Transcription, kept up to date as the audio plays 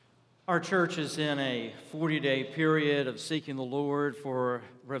Our church is in a 40-day period of seeking the Lord for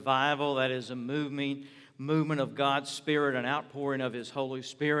revival. That is a movement of God's Spirit, an outpouring of His Holy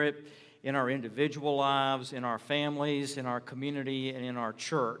Spirit in our individual lives, in our families, in our community, and in our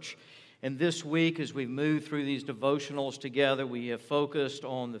church. And this week, as we move through these devotionals together, we have focused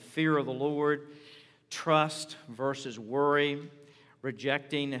on the fear of the Lord, trust versus worry,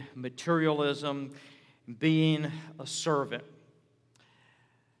 rejecting materialism, being a servant.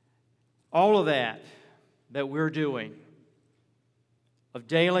 All of that we're doing, of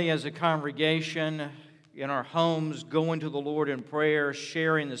daily as a congregation, in our homes, going to the Lord in prayer,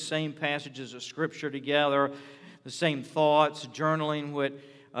 sharing the same passages of Scripture together, the same thoughts, journaling what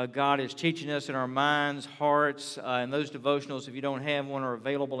God is teaching us in our minds, hearts, and those devotionals, if you don't have one, are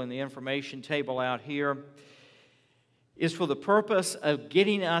available in the information table out here, is for the purpose of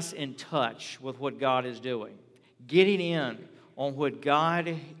getting us in touch with what God is doing, getting in on what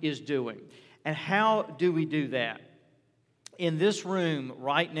God is doing. And how do we do that? In this room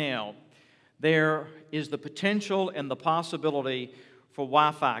right now, there is the potential and the possibility for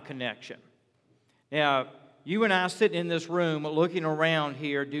Wi-Fi connection. Now, you and I sitting in this room looking around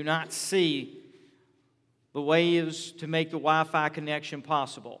here do not see the ways to make the Wi-Fi connection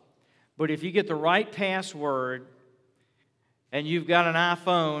possible. But if you get the right password and you've got an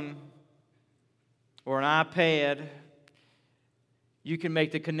iPhone or an iPad, you can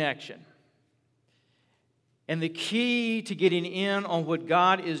make the connection. And the key to getting in on what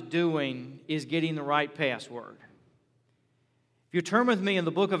God is doing is getting the right password. If you turn with me in the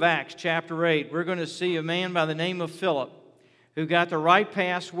book of Acts, chapter 8, we're going to see a man by the name of Philip who got the right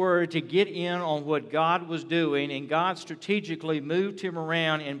password to get in on what God was doing, and God strategically moved him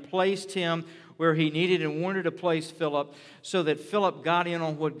around and placed him where he needed and wanted to place Philip so that Philip got in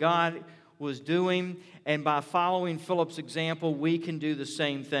on what God was doing, and by following Philip's example, we can do the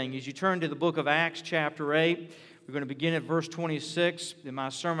same thing. As you turn to the book of Acts, chapter 8, we're going to begin at verse 26. My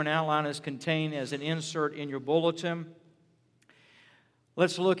sermon outline is contained as an insert in your bulletin.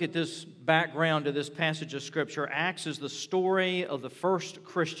 Let's look at this background to this passage of Scripture. Acts is the story of the first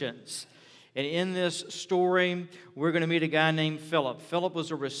Christians. And in this story, we're going to meet a guy named Philip. Philip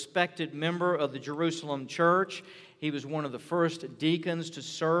was a respected member of the Jerusalem church. He was one of the first deacons to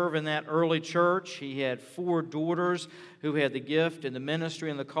serve in that early church. He had 4 daughters who had the gift and the ministry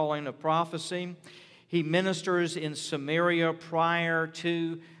and the calling of prophecy. He ministers in Samaria prior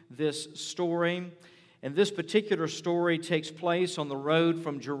to this story. And this particular story takes place on the road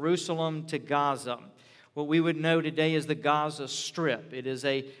from Jerusalem to Gaza, what we would know today as the Gaza Strip. It is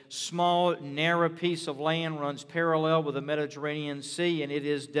a small, narrow piece of land, runs parallel with the Mediterranean Sea, and it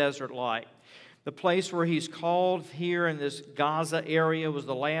is desert-like. The place where he's called here in this Gaza area was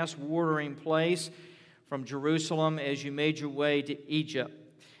the last watering place from Jerusalem as you made your way to Egypt.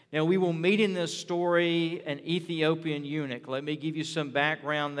 Now, we will meet in this story an Ethiopian eunuch. Let me give you some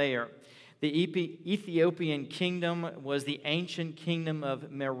background there. The Ethiopian kingdom was the ancient kingdom of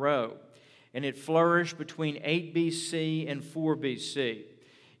Meroe, and it flourished between 8 BC and 4 BC.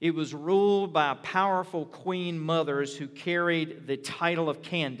 It was ruled by powerful queen mothers who carried the title of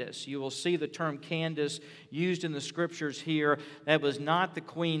Candace. You will see the term Candace used in the Scriptures here. That was not the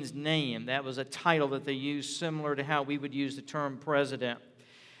queen's name. That was a title that they used similar to how we would use the term president.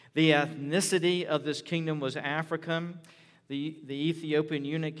 The ethnicity of this kingdom was African. The Ethiopian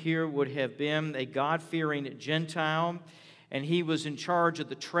eunuch here would have been a God-fearing Gentile, and he was in charge of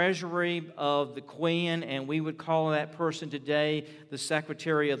the treasury of the queen, and we would call that person today the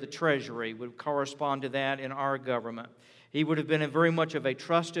Secretary of the Treasury, would correspond to that in our government. He would have been very much of a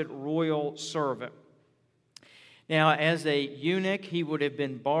trusted royal servant. Now, as a eunuch, he would have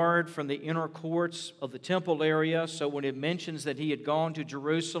been barred from the inner courts of the temple area, so when it mentions that he had gone to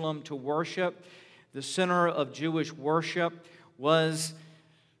Jerusalem to worship, the center of Jewish worship was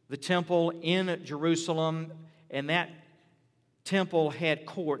the temple in Jerusalem, and that temple had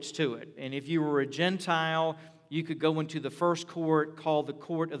courts to it. And if you were a Gentile, you could go into the first court called the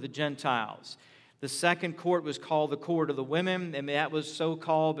Court of the Gentiles. The second court was called the Court of the Women, and that was so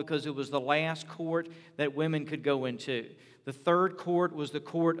called because it was the last court that women could go into. The third court was the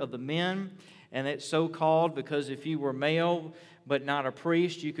Court of the Men, and it's so called because if you were male but not a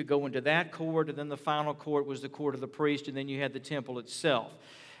priest, you could go into that court, and then the final court was the Court of the Priest, and then you had the temple itself.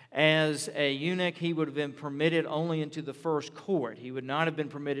 As a eunuch, he would have been permitted only into the first court. He would not have been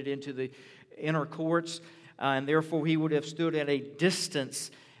permitted into the inner courts, and therefore he would have stood at a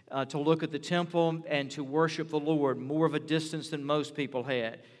distance to look at the temple and to worship the Lord, more of a distance than most people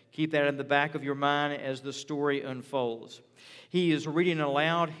had. Keep that in the back of your mind as the story unfolds. He is reading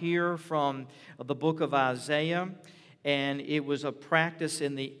aloud here from the book of Isaiah, And it was a practice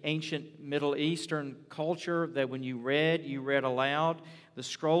in the ancient Middle Eastern culture that when you read aloud. The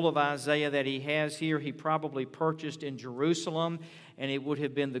scroll of Isaiah that he has here, he probably purchased in Jerusalem, and it would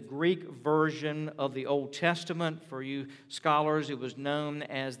have been the Greek version of the Old Testament. For you scholars, it was known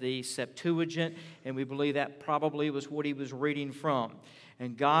as the Septuagint, and we believe that probably was what he was reading from.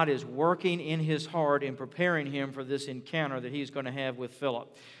 And God is working in his heart and preparing him for this encounter that he's going to have with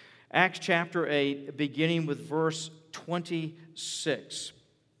Philip. Acts chapter 8, beginning with verse 26.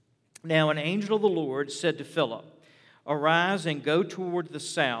 Now an angel of the Lord said to Philip, "Arise and go toward the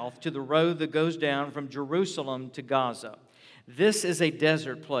south to the road that goes down from Jerusalem to Gaza. This is a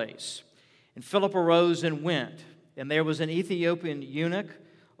desert place." And Philip arose and went. And there was an Ethiopian eunuch,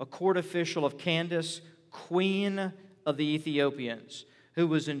 a court official of Candace, queen of the Ethiopians, who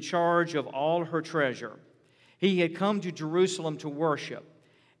was in charge of all her treasure. He had come to Jerusalem to worship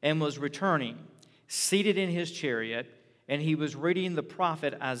and was returning, seated in his chariot, and he was reading the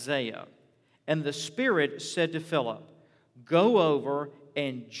prophet Isaiah. And the Spirit said to Philip, "Go over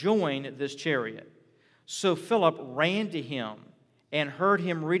and join this chariot." So Philip ran to him and heard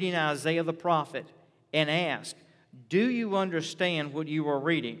him reading Isaiah the prophet and asked, "Do you understand what you are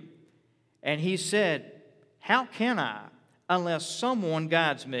reading?" And he said, "How can I, unless someone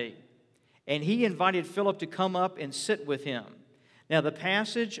guides me?" And he invited Philip to come up and sit with him. Now the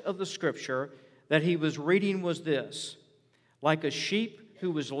passage of the scripture that he was reading was this: "Like a sheep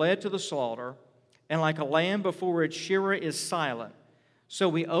who was led to the slaughter, and like a lamb before its shearer is silent,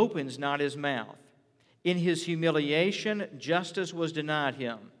 so he opens not his mouth. In his humiliation, justice was denied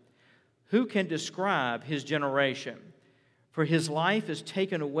him. Who can describe his generation? For his life is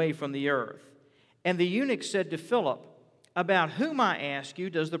taken away from the earth." And the eunuch said to Philip, "About whom, I ask you,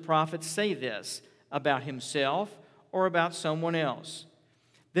 does the prophet say this? About himself or about someone else?"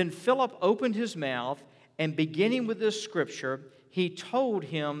 Then Philip opened his mouth, and beginning with this scripture, he told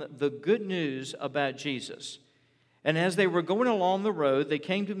him the good news about Jesus. And as they were going along the road, they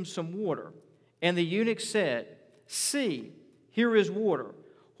came to some water. And the eunuch said, "See, here is water.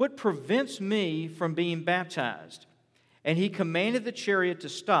 What prevents me from being baptized?" And he commanded the chariot to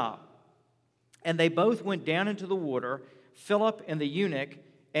stop. And they both went down into the water, Philip and the eunuch,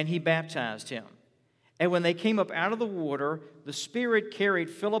 and he baptized him. And when they came up out of the water, the Spirit carried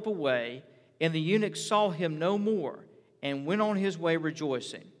Philip away, and the eunuch saw him no more, and went on his way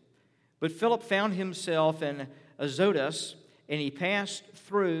rejoicing. But Philip found himself in Azotus, and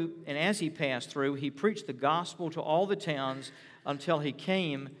as he passed through, he preached the gospel to all the towns until he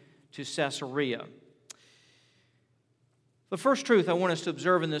came to Caesarea. The first truth I want us to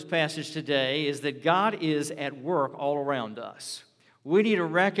observe in this passage today is that God is at work all around us. We need to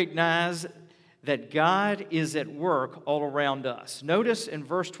recognize that God is at work all around us. Notice in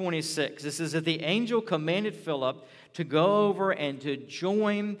verse 26, this is that the angel commanded Philip to go over and to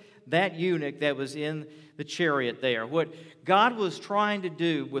join that eunuch that was in the chariot there. What God was trying to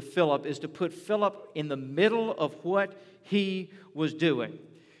do with Philip is to put Philip in the middle of what he was doing.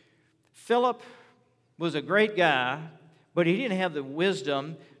 Philip was a great guy, but he didn't have the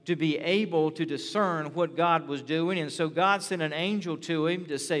wisdom to be able to discern what God was doing. And so God sent an angel to him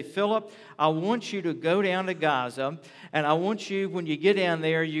to say, "Philip, I want you to go down to Gaza, and I want you, when you get down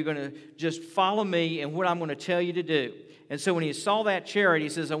there, you're going to just follow me and what I'm going to tell you to do." And so when he saw that chariot, he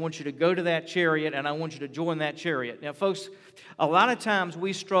says, "I want you to go to that chariot, and I want you to join that chariot." Now, folks, a lot of times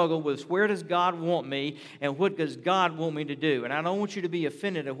we struggle with where does God want me and what does God want me to do? And I don't want you to be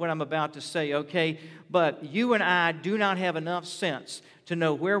offended at what I'm about to say, okay? But you and I do not have enough sense to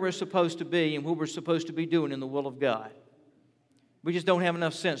know where we're supposed to be and what we're supposed to be doing in the will of God. We just don't have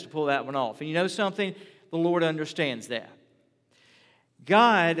enough sense to pull that one off. And you know something? The Lord understands that.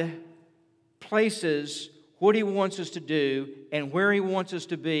 God places what He wants us to do and where He wants us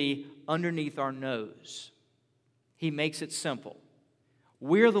to be underneath our nose. He makes it simple.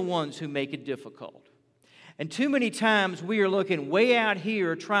 We're the ones who make it difficult. And too many times we are looking way out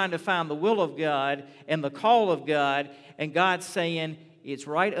here trying to find the will of God and the call of God, and God's saying, it's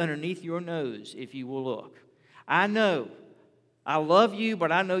right underneath your nose if you will look. I know, I love you,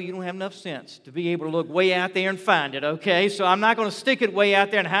 but I know you don't have enough sense to be able to look way out there and find it, okay? So I'm not going to stick it way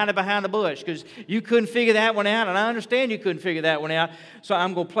out there and hide it behind the bush because you couldn't figure that one out, and I understand you couldn't figure that one out. So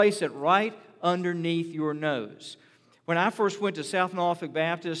I'm going to place it right underneath your nose. When I first went to South Norfolk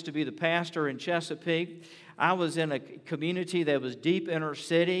Baptist to be the pastor in Chesapeake, I was in a community that was deep inner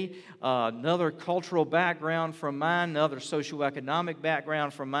city, another cultural background from mine, another socioeconomic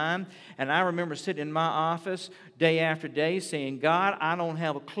background from mine. And I remember sitting in my office day after day saying, God, I don't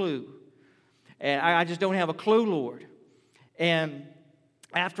have a clue. And I just don't have a clue, Lord. And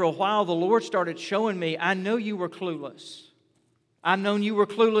after a while, the Lord started showing me, I know you were clueless. I've known you were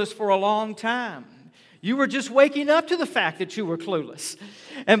clueless for a long time. You were just waking up to the fact that you were clueless.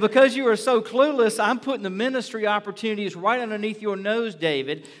 And because you are so clueless, I'm putting the ministry opportunities right underneath your nose,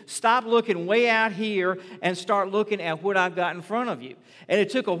 David. Stop looking way out here and start looking at what I've got in front of you. And it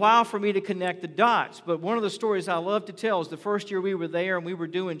took a while for me to connect the dots. But one of the stories I love to tell is the first year we were there and we were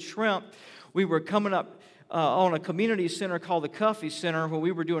doing shrimp. We were coming up on a community center called the Cuffy Center, where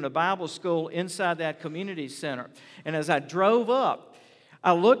we were doing a Bible school inside that community center. And as I drove up,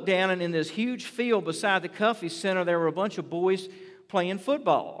 I looked down, and in this huge field beside the Cuffy Center, there were a bunch of boys playing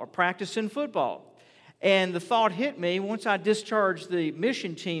football or practicing football. And the thought hit me, once I discharged the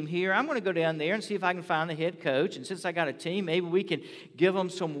mission team here, I'm going to go down there and see if I can find the head coach. And since I got a team, maybe we can give them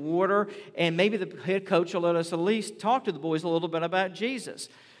some water, and maybe the head coach will let us at least talk to the boys a little bit about Jesus.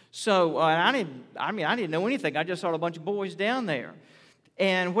 So I didn't know anything. I just saw a bunch of boys down there.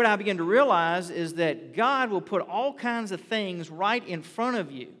 And what I began to realize is that God will put all kinds of things right in front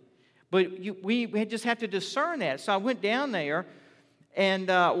of you. But we just have to discern that. So I went down there and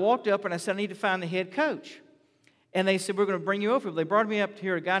walked up and I said, I need to find the head coach. And they said, we're going to bring you over. They brought me up to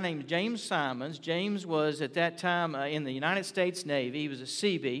here, a guy named James Simons. James was at that time in the United States Navy. He was a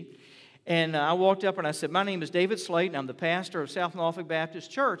Seabee. And I walked up and I said, my name is David Slayton. I'm the pastor of South Norfolk Baptist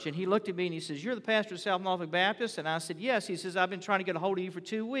Church. And he looked at me and he says, you're the pastor of South Norfolk Baptist? And I said, yes. He says, I've been trying to get a hold of you for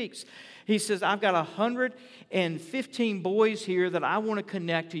 2 weeks. He says, I've got 115 boys here that I want to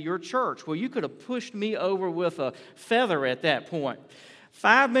connect to your church. Well, you could have pushed me over with a feather at that point.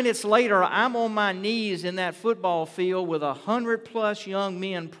 5 minutes later, I'm on my knees in that football field with 100+ young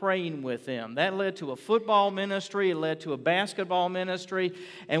men praying with them. That led to a football ministry. It led to a basketball ministry.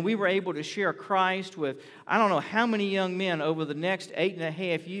 And we were able to share Christ with I don't know how many young men over the next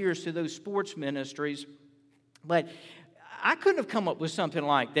 8.5 years to those sports ministries. But I couldn't have come up with something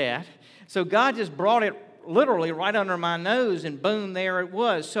like that. So God just brought it literally right under my nose, and boom, there it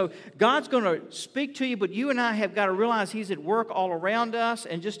was. So God's going to speak to you, but you and I have got to realize He's at work all around us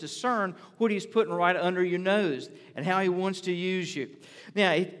and just discern what He's putting right under your nose and how He wants to use you.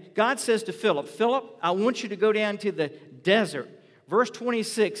 Now, God says to Philip, Philip, I want you to go down to the desert. Verse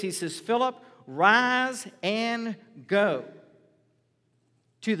 26, He says, Philip, rise and go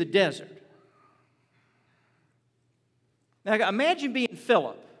to the desert. Now, imagine being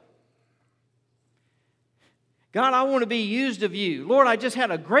Philip. God, I want to be used of you. Lord, I just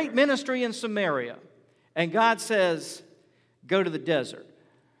had a great ministry in Samaria. And God says, go to the desert.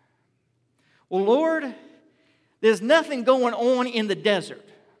 Well, Lord, there's nothing going on in the desert.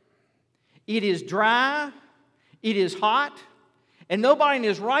 It is dry, it is hot, and nobody in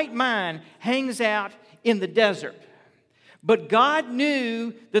his right mind hangs out in the desert. But God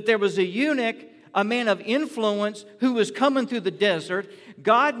knew that there was a eunuch, a man of influence, who was coming through the desert.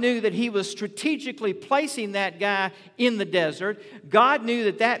 God knew that He was strategically placing that guy in the desert. God knew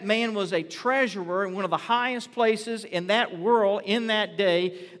that that man was a treasurer in one of the highest places in that world in that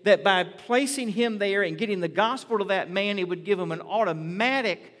day, that by placing him there and getting the gospel to that man, it would give him an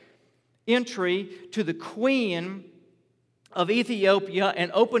automatic entry to the queen of Ethiopia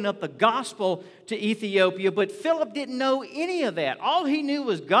and open up the gospel to Ethiopia. But Philip didn't know any of that. All he knew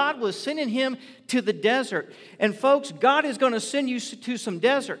was God was sending him to the desert. And folks, God is going to send you to some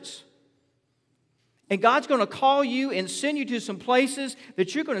deserts. And God's going to call you and send you to some places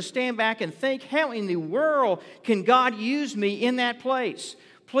that you're going to stand back and think, how in the world can God use me in that place?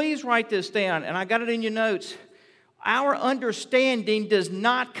 Please write this down, and I got it in your notes. Our understanding does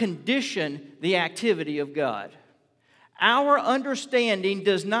not condition the activity of God. Our understanding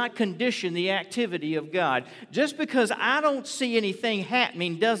does not condition the activity of God. Just because I don't see anything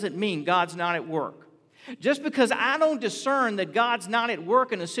happening doesn't mean God's not at work. Just because I don't discern that God's not at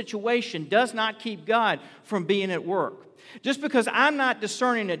work in a situation does not keep God from being at work. Just because I'm not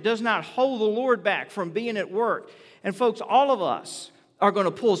discerning it does not hold the Lord back from being at work. And folks, all of us are going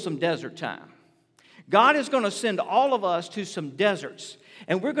to pull some desert time. God is going to send all of us to some deserts.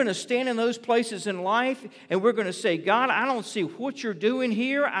 And we're going to stand in those places in life and we're going to say, God, I don't see what you're doing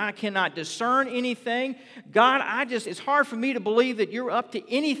here. I cannot discern anything. God, it's hard for me to believe that you're up to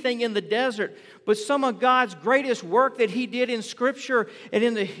anything in the desert. But some of God's greatest work that He did in Scripture and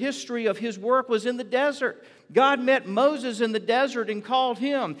in the history of His work was in the desert. God met Moses in the desert and called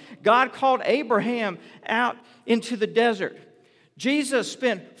him. God called Abraham out into the desert. Jesus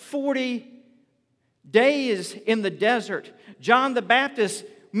spent 40 days in the desert. John the Baptist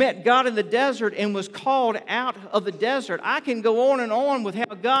met God in the desert and was called out of the desert. I can go on and on with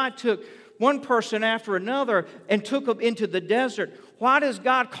how God took one person after another and took them into the desert. Why does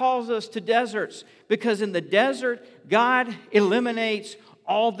God call us to deserts? Because in the desert, God eliminates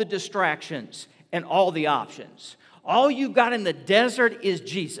all the distractions and all the options. All you got in the desert is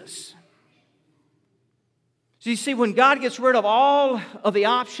Jesus. So you see, when God gets rid of all of the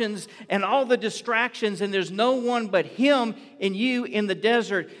options and all the distractions, and there's no one but Him and you in the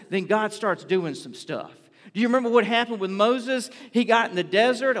desert, then God starts doing some stuff. Do you remember what happened with Moses? He got in the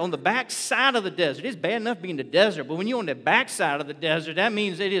desert, on the back side of the desert. It's bad enough being in the desert, but when you're on the back side of the desert, that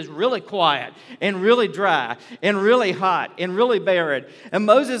means it is really quiet and really dry and really hot and really barren. And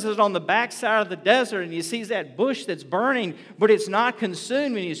Moses is on the back side of the desert, and he sees that bush that's burning, but it's not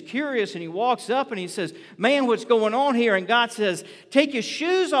consumed, and he's curious, and he walks up and he says, man, what's going on here? And God says, take your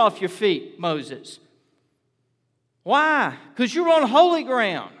shoes off your feet, Moses. Why? Because you're on holy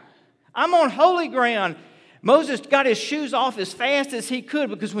ground. I'm on holy ground. Moses got his shoes off as fast as he could,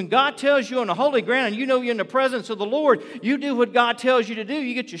 because when God tells you on the holy ground and you know you're in the presence of the Lord, you do what God tells you to do.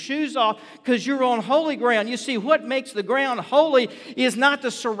 You get your shoes off because you're on holy ground. You see, what makes the ground holy is not the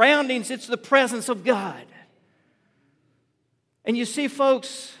surroundings, it's the presence of God. And you see,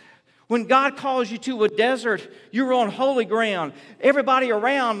 folks, when God calls you to a desert, you're on holy ground. Everybody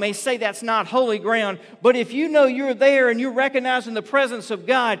around may say that's not holy ground, but if you know you're there and you're recognizing the presence of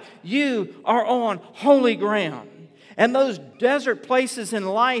God, you are on holy ground. And those desert places in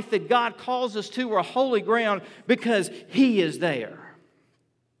life that God calls us to are holy ground because He is there.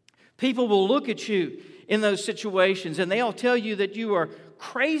 People will look at you in those situations and they'll tell you that you are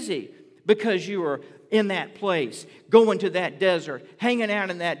crazy because you are in that place, going to that desert, hanging out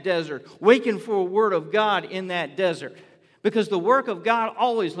in that desert, waiting for a word of God in that desert. Because the work of God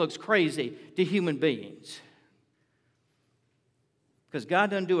always looks crazy to human beings. Because God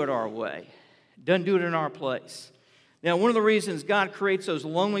doesn't do it our way. Doesn't do it in our place. Now, one of the reasons God creates those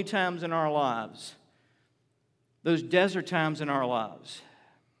lonely times in our lives, those desert times in our lives,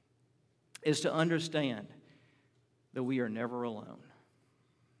 is to understand that we are never alone.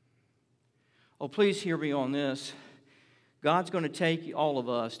 Oh, please hear me on this. God's going to take all of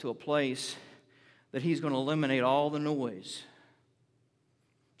us to a place that He's going to eliminate all the noise.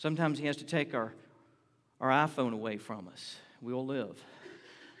 Sometimes He has to take our iPhone away from us. We'll live.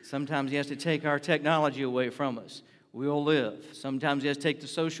 Sometimes He has to take our technology away from us. We'll live. Sometimes He has to take the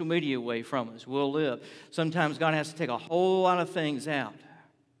social media away from us. We'll live. Sometimes God has to take a whole lot of things out.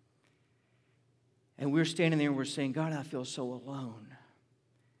 And we're standing there and we're saying, God, I feel so alone.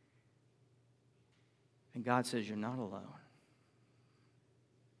 And God says, you're not alone.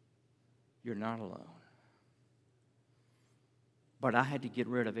 You're not alone. But I had to get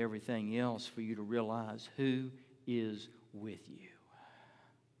rid of everything else for you to realize who is with you.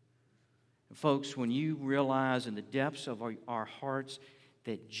 And folks, when you realize in the depths of our hearts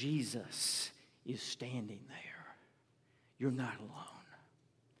that Jesus is standing there, you're not alone.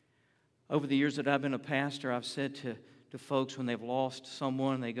 Over the years that I've been a pastor, I've said to folks when they've lost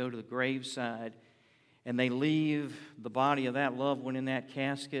someone, they go to the graveside, and they leave the body of that loved one in that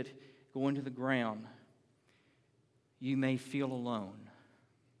casket, go into the ground. You may feel alone,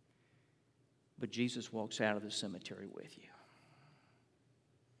 but Jesus walks out of the cemetery with you.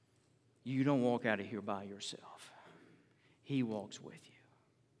 You don't walk out of here by yourself. He walks with you.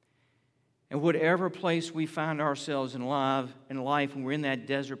 And whatever place we find ourselves in life, when we're in that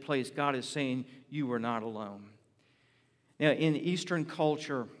desert place, God is saying, you are not alone. Now, in Eastern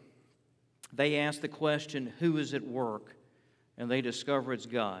culture, they ask the question, who is at work? And they discover it's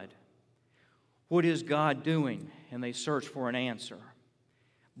God. What is God doing? And they search for an answer.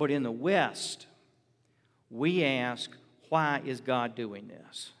 But in the West, we ask, why is God doing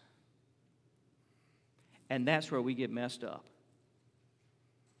this? And that's where we get messed up.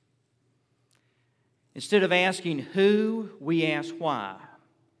 Instead of asking who, we ask why.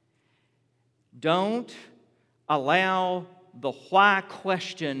 Don't allow the why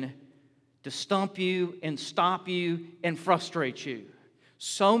question to stump you and stop you and frustrate you.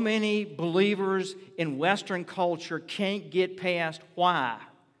 So many believers in Western culture can't get past why,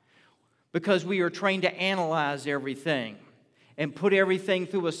 because we are trained to analyze everything and put everything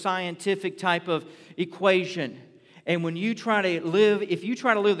through a scientific type of equation. And when you try to live, if you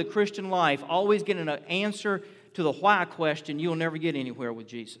try to live the Christian life, always getting an answer to the why question, you'll never get anywhere with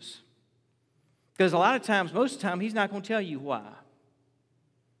Jesus. Because a lot of times, most of the time, He's not going to tell you why.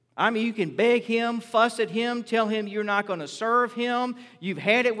 I mean, you can beg Him, fuss at Him, tell Him you're not going to serve Him. You've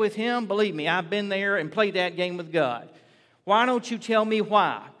had it with Him. Believe me, I've been there and played that game with God. Why don't you tell me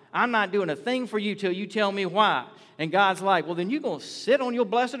why? I'm not doing a thing for you till you tell me why. And God's like, well, then you're going to sit on your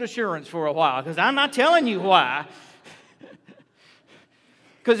blessed assurance for a while, because I'm not telling you why.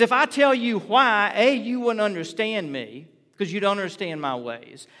 Because if I tell you why, A, you wouldn't understand me, because you don't understand my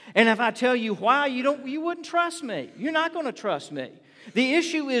ways. And if I tell you why, you wouldn't trust me. You're not going to trust me. The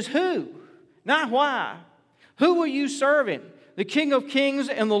issue is who, not why. Who are you serving? The King of Kings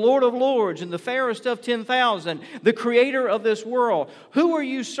and the Lord of Lords and the fairest of 10,000, the Creator of this world. Who are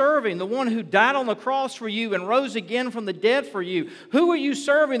you serving? The one who died on the cross for you and rose again from the dead for you. Who are you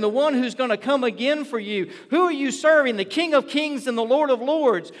serving? The one who's going to come again for you. Who are you serving? The King of Kings and the Lord of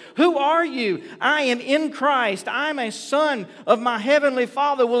Lords. Who are you? I am in Christ. I'm a son of my heavenly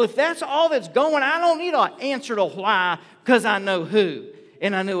Father. Well, if that's all that's going, I don't need an answer to why, because I know who,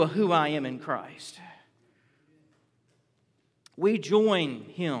 and I know who I am in Christ. We join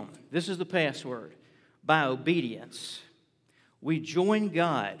Him, this is the password, by obedience. We join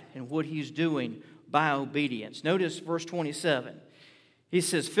God in what He's doing by obedience. Notice verse 27. He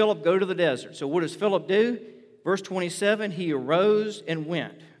says, Philip, go to the desert. So what does Philip do? Verse 27, he arose and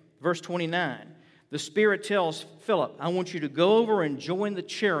went. Verse 29, the Spirit tells Philip, I want you to go over and join the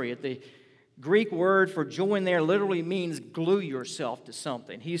chariot. The Greek word for join there literally means glue yourself to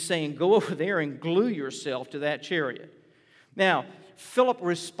something. He's saying, go over there and glue yourself to that chariot. Now, Philip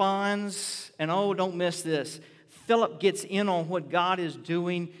responds, and oh, don't miss this. Philip gets in on what God is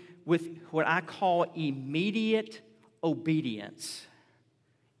doing with what I call immediate obedience.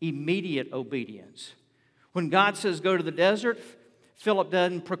 Immediate obedience. When God says go to the desert, Philip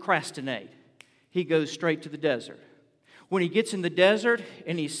doesn't procrastinate. He goes straight to the desert. When he gets in the desert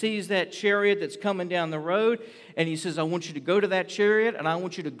and he sees that chariot that's coming down the road, and he says, I want you to go to that chariot, and I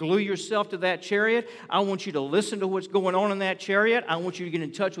want you to glue yourself to that chariot. I want you to listen to what's going on in that chariot. I want you to get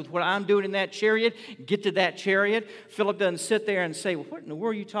in touch with what I'm doing in that chariot. Get to that chariot. Philip doesn't sit there and say, well, what in the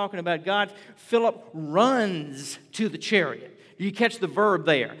world are you talking about, God? Philip runs to the chariot. You catch the verb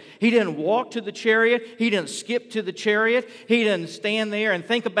there. He didn't walk to the chariot. He didn't skip to the chariot. He didn't stand there and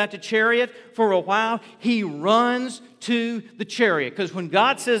think about the chariot for a while. He runs to the chariot. Because when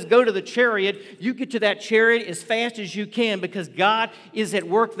God says go to the chariot, you get to that chariot as fast as you can because God is at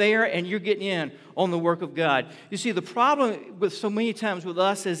work there and you're getting in on the work of God. You see, the problem with so many times with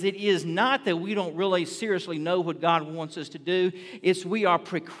us is it is not that we don't really seriously know what God wants us to do. It's we are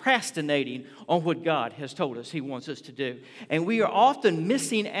procrastinating on what God has told us He wants us to do. And we are often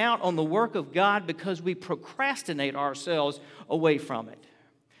missing out on the work of God because we procrastinate ourselves away from it.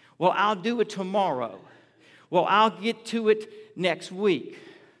 Well, I'll do it tomorrow. Well, I'll get to it next week.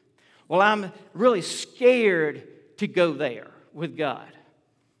 Well, I'm really scared to go there with God.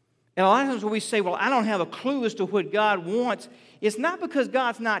 And a lot of times when we say, well, I don't have a clue as to what God wants, it's not because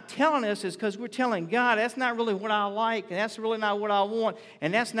God's not telling us, it's because we're telling God, that's not really what I like, and that's really not what I want,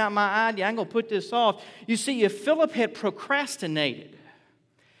 and that's not my idea. I'm going to put this off. You see, if Philip had procrastinated,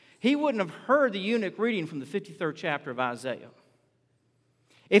 he wouldn't have heard the eunuch reading from the 53rd chapter of Isaiah.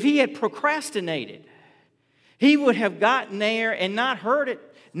 If he had procrastinated, he would have gotten there and not heard it,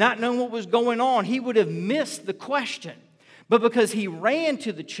 not known what was going on. He would have missed the question. But because he ran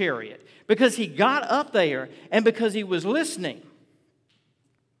to the chariot, because he got up there, and because he was listening,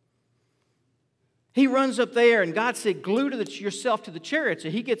 he runs up there, and God said, glue yourself to the chariot. So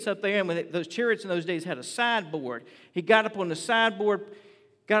he gets up there, and when those chariots in those days had a sideboard, he got up on the sideboard,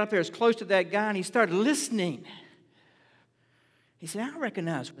 got up there as close to that guy, and he started listening. He said, I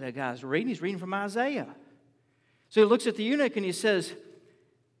recognize what that guy's reading. He's reading from Isaiah. So he looks at the eunuch, and he says,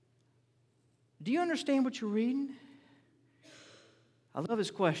 do you understand what you're reading? I love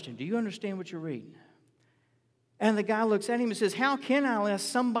his question. Do you understand what you're reading? And the guy looks at him and says, how can I unless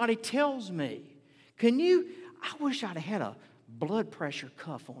somebody tells me? I wish I'd have had a blood pressure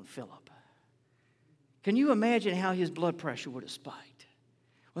cuff on Philip. Can you imagine how his blood pressure would have spiked?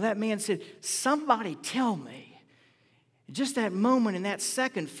 Well, that man said, somebody tell me. Just that moment, in that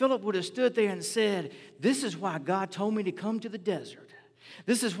second, Philip would have stood there and said, this is why God told me to come to the desert.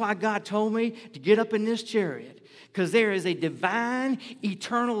 This is why God told me to get up in this chariot. Because there is a divine,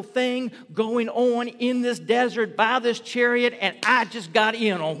 eternal thing going on in this desert by this chariot, and I just got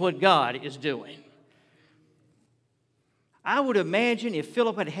in on what God is doing. I would imagine if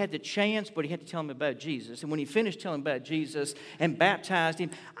Philip had had the chance, but he had to tell him about Jesus. And when he finished telling him about Jesus and baptized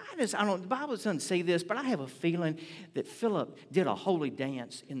him, the Bible doesn't say this, but I have a feeling that Philip did a holy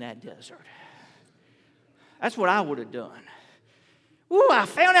dance in that desert. That's what I would have done. Ooh, I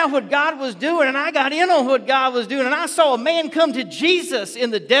found out what God was doing, and I got in on what God was doing, and I saw a man come to Jesus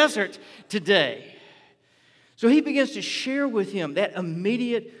in the desert today. So he begins to share with him that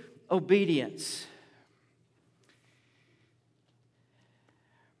immediate obedience.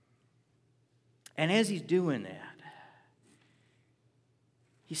 And as he's doing that,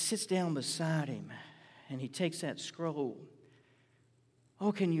 he sits down beside him, and he takes that scroll.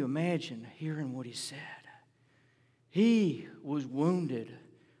 Oh, can you imagine hearing what he said? He was wounded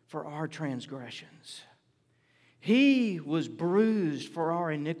for our transgressions. He was bruised for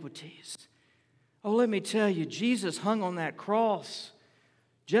our iniquities. Oh, let me tell you, Jesus hung on that cross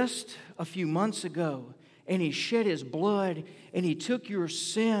just a few months ago, and He shed His blood, and He took your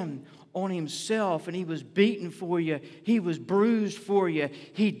sin on Himself, and He was beaten for you. He was bruised for you.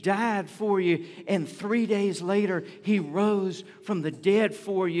 He died for you, and 3 days later, He rose from the dead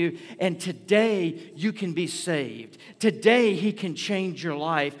for you, and today you can be saved. Today He can change your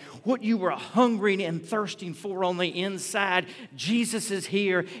life. What you were hungering and thirsting for on the inside, Jesus is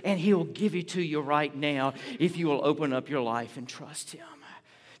here, and He'll give it to you right now if you will open up your life and trust Him.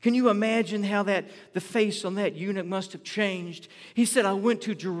 Can you imagine how the face on that eunuch must have changed? He said, I went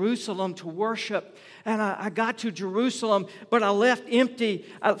to Jerusalem to worship, and I got to Jerusalem, but I left empty.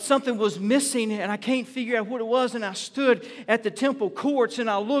 Something was missing, and I can't figure out what it was, and I stood at the temple courts,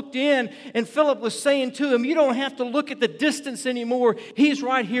 and I looked in, and Philip was saying to him, you don't have to look at the distance anymore. He's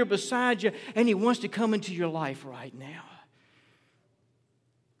right here beside you, and He wants to come into your life right now.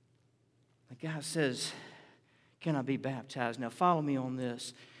 The guy says, can I be baptized? Now follow me on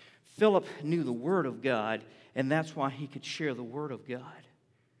this. Philip knew the Word of God, and that's why he could share the Word of God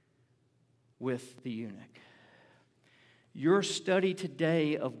with the eunuch. Your study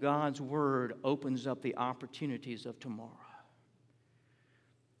today of God's Word opens up the opportunities of tomorrow.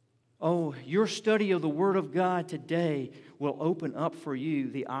 Oh, your study of the Word of God today will open up for you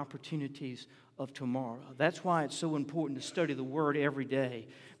the opportunities of tomorrow. That's why it's so important to study the Word every day,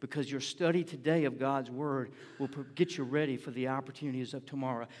 because your study today of God's Word will get you ready for the opportunities of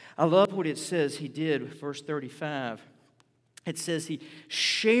tomorrow. I love what it says He did, verse 35. It says He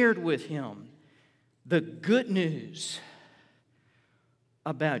shared with him the good news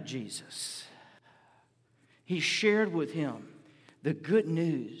about Jesus. He shared with him the good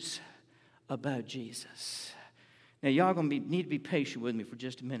news about Jesus. Now, y'all going to need to be patient with me for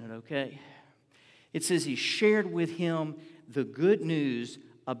just a minute, okay? It says He shared with him the good news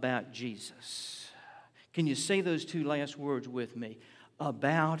about Jesus. Can you say those two last words with me?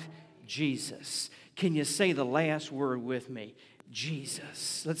 About Jesus. Can you say the last word with me?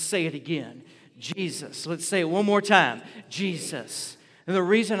 Jesus. Let's say it again. Jesus. Let's say it one more time. Jesus. And the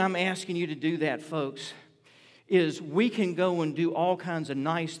reason I'm asking you to do that, folks, is we can go and do all kinds of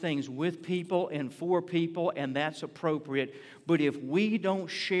nice things with people and for people, and that's appropriate. But if we don't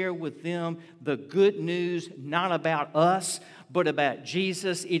share with them the good news, not about us, but about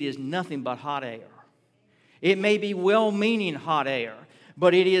Jesus, it is nothing but hot air. It may be well-meaning hot air,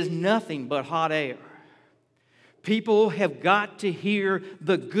 but it is nothing but hot air. People have got to hear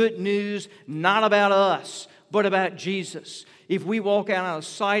the good news, not about us, but about Jesus. If we walk out of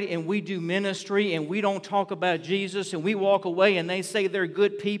sight and we do ministry and we don't talk about Jesus and we walk away and they say they're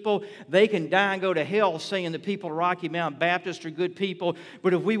good people, they can die and go to hell saying the people of Rocky Mount Baptist are good people.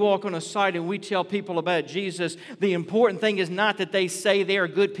 But if we walk on a site and we tell people about Jesus, the important thing is not that they say they are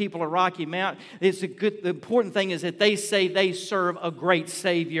good people of Rocky Mount. The important thing is that they say they serve a great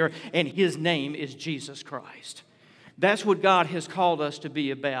Savior, and His name is Jesus Christ. That's what God has called us to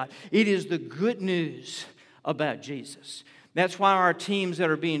be about. It is the good news about Jesus. That's why our teams that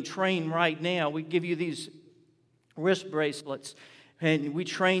are being trained right now, we give you these wrist bracelets, and we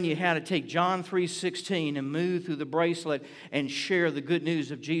train you how to take John 3:16 and move through the bracelet and share the good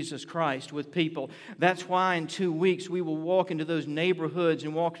news of Jesus Christ with people. That's why in 2 weeks we will walk into those neighborhoods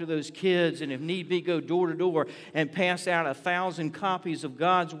and walk to those kids, and if need be, go door to door and pass out 1,000 copies of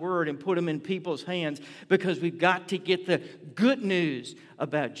God's Word and put them in people's hands, because we've got to get the good news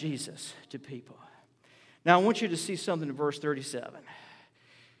about Jesus to people. Now, I want you to see something in verse 37.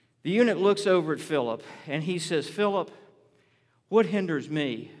 The eunuch looks over at Philip, and he says, Philip, what hinders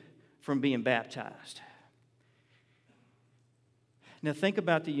me from being baptized? Now, think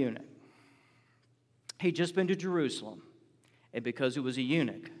about the eunuch. He'd just been to Jerusalem, and because he was a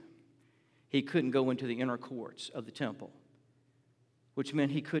eunuch, he couldn't go into the inner courts of the temple, which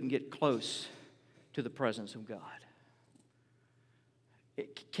meant he couldn't get close to the presence of God.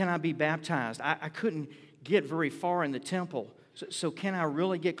 Can I be baptized? I couldn't get very far in the temple. So can I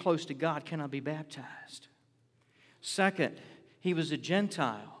really get close to God? Can I be baptized? Second, he was a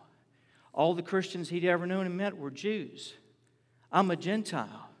Gentile. All the Christians he'd ever known and met were Jews. I'm a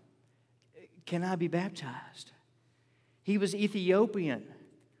Gentile. Can I be baptized? He was Ethiopian,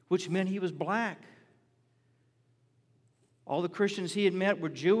 which meant he was black. All the Christians he had met were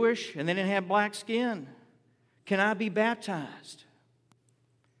Jewish, and they didn't have black skin. Can I be baptized?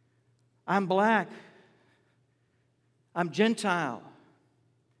 I'm black. I'm Gentile.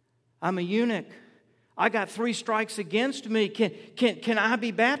 I'm a eunuch. I got 3 strikes against me. Can I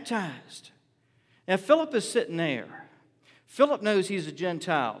be baptized? Now, Philip is sitting there. Philip knows he's a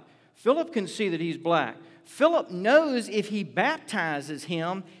Gentile. Philip can see that he's black. Philip knows if he baptizes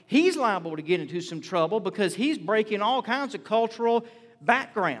him, he's liable to get into some trouble because he's breaking all kinds of cultural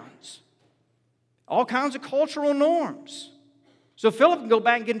backgrounds, all kinds of cultural norms. So Philip can go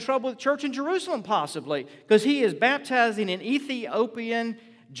back and get in trouble with the church in Jerusalem possibly because he is baptizing an Ethiopian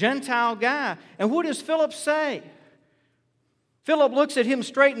Gentile guy. And what does Philip say? Philip looks at him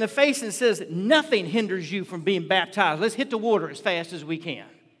straight in the face and says, nothing hinders you from being baptized. Let's hit the water as fast as we can.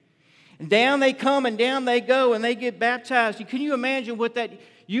 And down they come and down they go and they get baptized. Can you imagine what that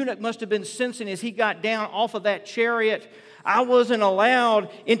eunuch must have been sensing as he got down off of that chariot? I wasn't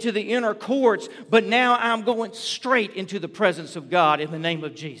allowed into the inner courts, but now I'm going straight into the presence of God in the name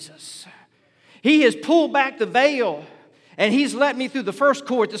of Jesus. He has pulled back the veil, and He's let me through the first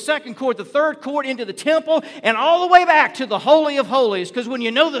court, the second court, the third court, into the temple, and all the way back to the Holy of Holies, because when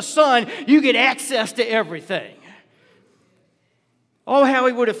you know the Son, you get access to everything. Oh, how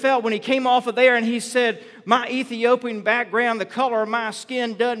he would have felt when he came off of there and he said, my Ethiopian background, the color of my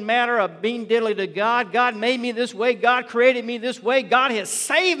skin doesn't matter a bean diddly to God. God made me this way. God created me this way. God has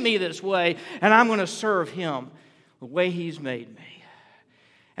saved me this way. And I'm going to serve Him the way He's made me.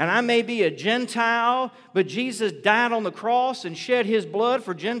 And I may be a Gentile, but Jesus died on the cross and shed His blood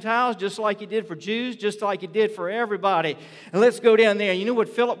for Gentiles just like He did for Jews, just like He did for everybody. And let's go down there. You know what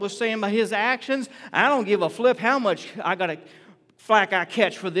Philip was saying by his actions? I don't give a flip how much I got to flack I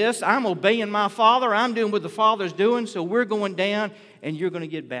catch for this. I'm obeying my Father. I'm doing what the Father's doing, so we're going down, and you're going to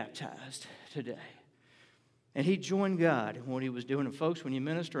get baptized today. And he joined God in what he was doing. And folks, when you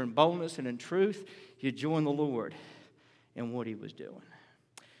minister in boldness and in truth, you join the Lord in what He was doing.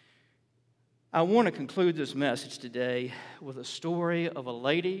 I want to conclude this message today with a story of a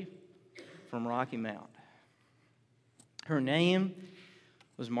lady from Rocky Mount. Her name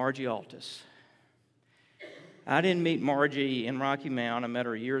was Margie Altus. I didn't meet Margie in Rocky Mount. I met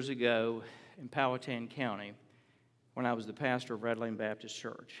her years ago in Powhatan County when I was the pastor of Red Lane Baptist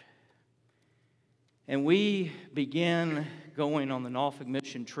Church. And we began going on the Norfolk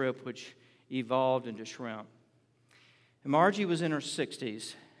mission trip, which evolved into Shrimp. And Margie was in her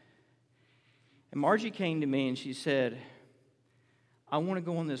 60s. And Margie came to me and she said, I want to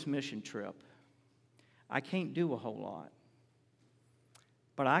go on this mission trip. I can't do a whole lot,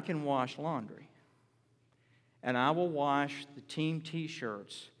 but I can wash laundry. And I will wash the team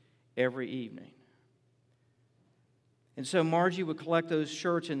T-shirts every evening. And so Margie would collect those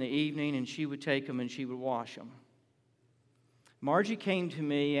shirts in the evening, and she would take them and she would wash them. Margie came to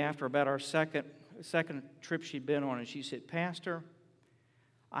me after about our second trip she'd been on, and she said, Pastor,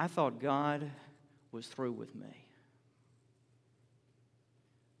 I thought God was through with me.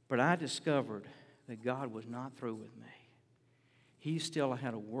 But I discovered that God was not through with me. He still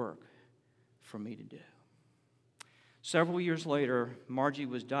had a work for me to do. Several years later, Margie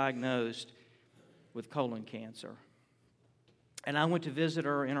was diagnosed with colon cancer. And I went to visit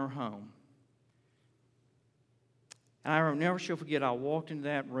her in her home. And I'll never forget, I walked into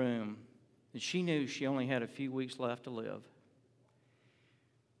that room, and she knew she only had a few weeks left to live.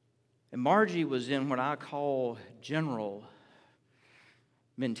 And Margie was in what I call general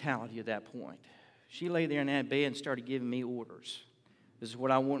mentality at that point. She lay there in that bed and started giving me orders. This is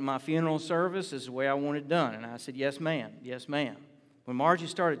what I want in my funeral service. This is the way I want it done. And I said, yes, ma'am. Yes, ma'am. When Margie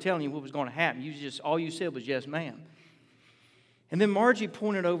started telling you what was going to happen, all you said was, yes, ma'am. And then Margie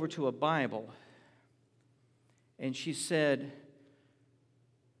pointed over to a Bible, and she said,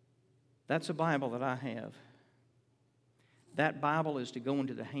 that's a Bible that I have. That Bible is to go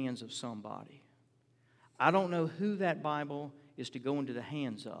into the hands of somebody. I don't know who that Bible is to go into the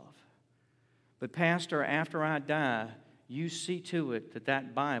hands of. But Pastor, after I die, you see to it that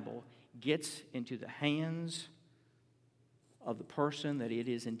that Bible gets into the hands of the person that it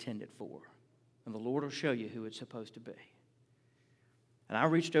is intended for. And the Lord will show you who it's supposed to be. And I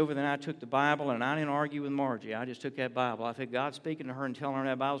reached over there and I took the Bible, and I didn't argue with Margie. I just took that Bible. I said, God's speaking to her and telling her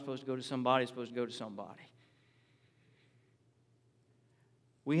that Bible's supposed to go to somebody. It's supposed to go to somebody.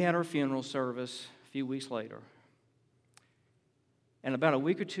 We had our funeral service a few weeks later. And about a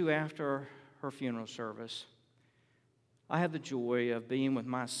week or two after her funeral service, I had the joy of being with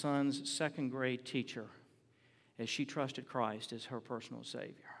my son's second grade teacher as she trusted Christ as her personal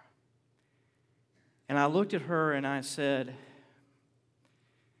Savior. And I looked at her and I said,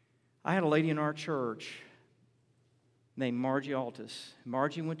 I had a lady in our church named Margie Altus.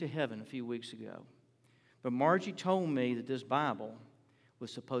 Margie went to heaven a few weeks ago. But Margie told me that this Bible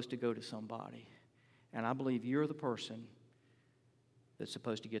was supposed to go to somebody. And I believe you're the person that's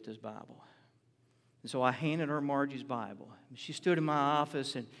supposed to get this Bible. And so I handed her Margie's Bible. She stood in my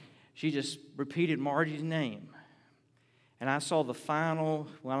office and she just repeated Margie's name. And I saw the final,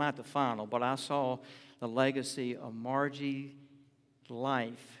 well, not the final, but I saw the legacy of Margie's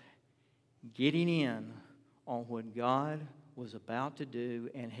life getting in on what God was about to do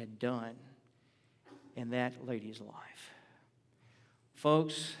and had done in that lady's life.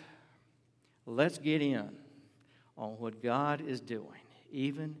 Folks, let's get in on what God is doing,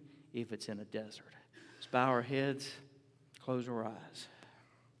 even if it's in a desert. Let's bow our heads, close our eyes.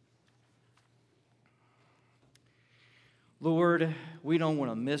 Lord, we don't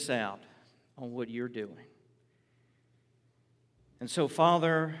want to miss out on what you're doing. And so,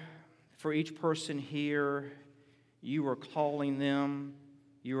 Father, for each person here, you are calling them,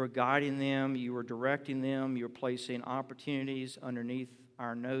 you are guiding them, you are directing them, you're placing opportunities underneath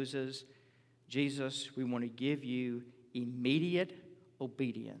our noses. Jesus, we want to give you immediate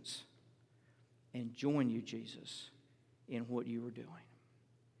obedience and join you, Jesus, in what you are doing.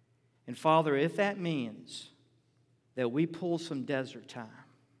 And Father, if that means that we pull some desert time,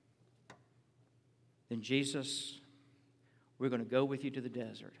 then Jesus, we're going to go with you to the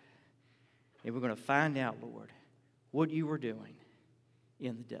desert. And we're going to find out, Lord, what you were doing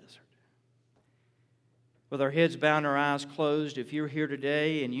in the desert. With our heads bowed and our eyes closed, if you're here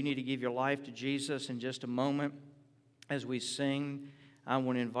today and you need to give your life to Jesus, in just a moment as we sing, I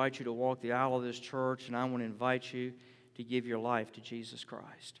want to invite you to walk the aisle of this church, and I want to invite you to give your life to Jesus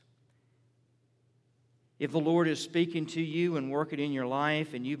Christ. If the Lord is speaking to you and working in your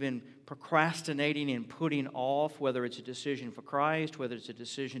life and you've been procrastinating and putting off, whether it's a decision for Christ, whether it's a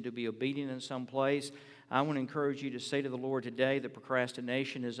decision to be obedient in some place, I want to encourage you to say to the Lord today that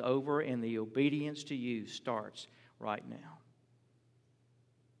procrastination is over and the obedience to you starts right now.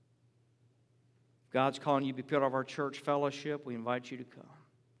 If God's calling you to be part of our church fellowship, we invite you to come.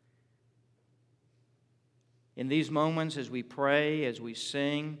 In these moments, as we pray, as we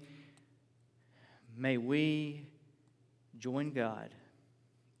sing, may we join God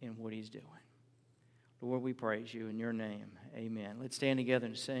in what He's doing. Lord, we praise you in your name. Amen. Let's stand together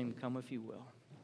and sing, Come If You Will.